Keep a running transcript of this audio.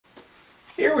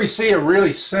Here we see a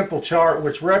really simple chart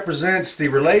which represents the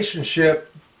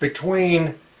relationship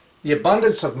between the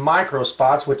abundance of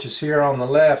microspots, which is here on the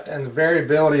left, and the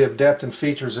variability of depth and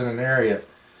features in an area.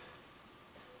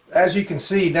 As you can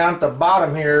see down at the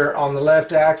bottom here on the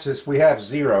left axis we have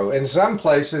 0. In some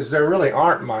places there really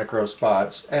aren't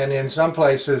microspots, and in some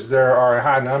places there are a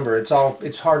high number. It's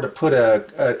hard to put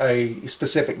a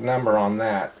specific number on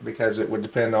that because it would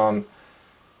depend on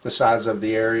the size of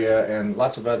the area and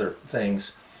lots of other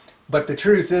things. But the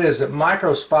truth is that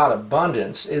microspot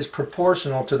abundance is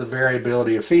proportional to the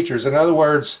variability of features. In other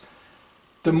words,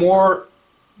 the more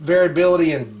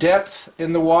variability in depth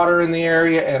in the water in the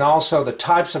area, and also the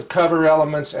types of cover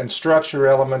elements and structure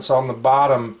elements on the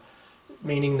bottom,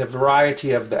 meaning the variety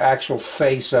of the actual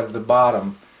face of the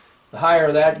bottom, the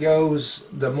higher that goes,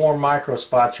 the more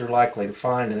microspots you're likely to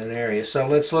find in an area. So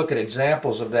let's look at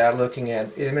examples of that looking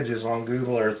at images on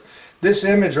Google Earth. This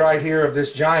image right here of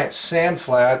this giant sand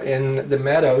flat in the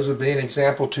meadows would be an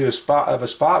example of a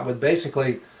spot with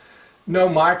basically no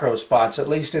microspots, at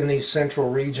least in these central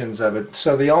regions of it.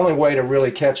 So the only way to really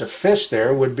catch a fish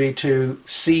there would be to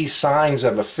see signs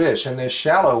of a fish. In this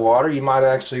shallow water you might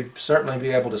actually certainly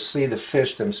be able to see the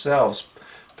fish themselves,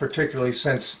 particularly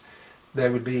since they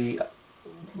would be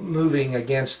moving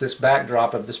against this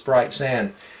backdrop of this bright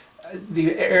sand.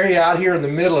 The area out here in the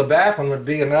middle of Baffin would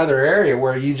be another area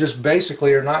where you just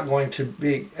basically are not going to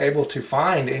be able to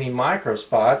find any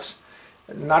microspots.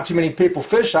 Not too many people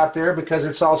fish out there because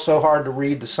it's also hard to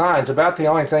read the signs. About the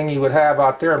only thing you would have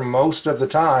out there most of the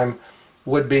time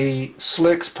would be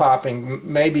slicks popping,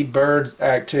 maybe bird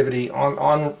activity.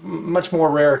 On much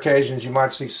more rare occasions you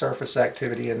might see surface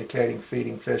activity indicating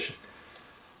feeding fish.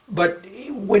 But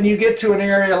when you get to an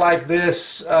area like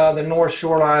this, the north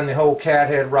shoreline, the whole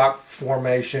Cathead Rock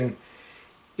Formation,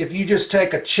 if you just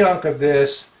take a chunk of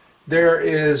this, there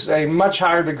is a much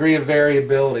higher degree of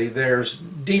variability. There's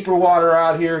deeper water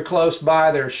out here close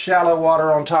by, there's shallow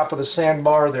water on top of the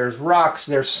sandbar, there's rocks,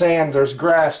 there's sand, there's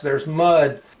grass, there's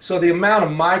mud. So the amount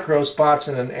of microspots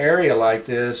in an area like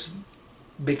this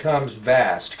becomes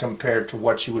vast compared to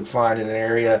what you would find in an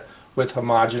area with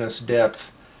homogeneous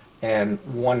depth and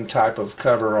one type of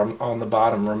cover on the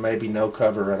bottom, or maybe no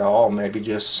cover at all, maybe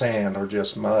just sand or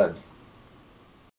just mud.